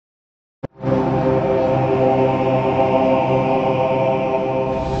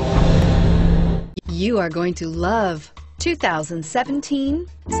are going to love 2017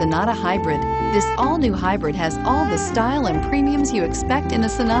 Sonata Hybrid. This all-new hybrid has all the style and premiums you expect in a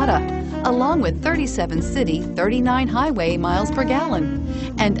Sonata, along with 37 city, 39 highway miles per gallon.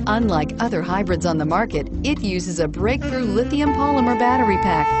 And unlike other hybrids on the market, it uses a breakthrough lithium polymer battery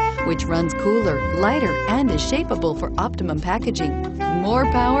pack, which runs cooler, lighter, and is shapeable for optimum packaging. More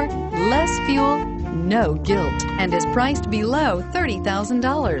power, less fuel, no guilt, and is priced below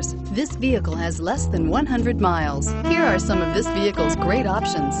 $30,000. This vehicle has less than 100 miles. Here are some of this vehicle's great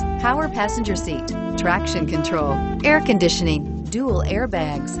options: power passenger seat, traction control, air conditioning, dual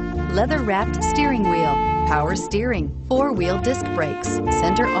airbags, leather-wrapped steering wheel, power steering, four-wheel disc brakes,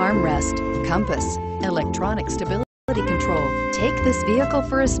 center armrest, compass, electronic stability control. Take this vehicle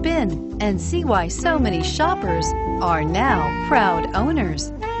for a spin and see why so many shoppers are now proud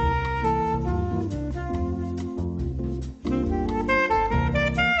owners.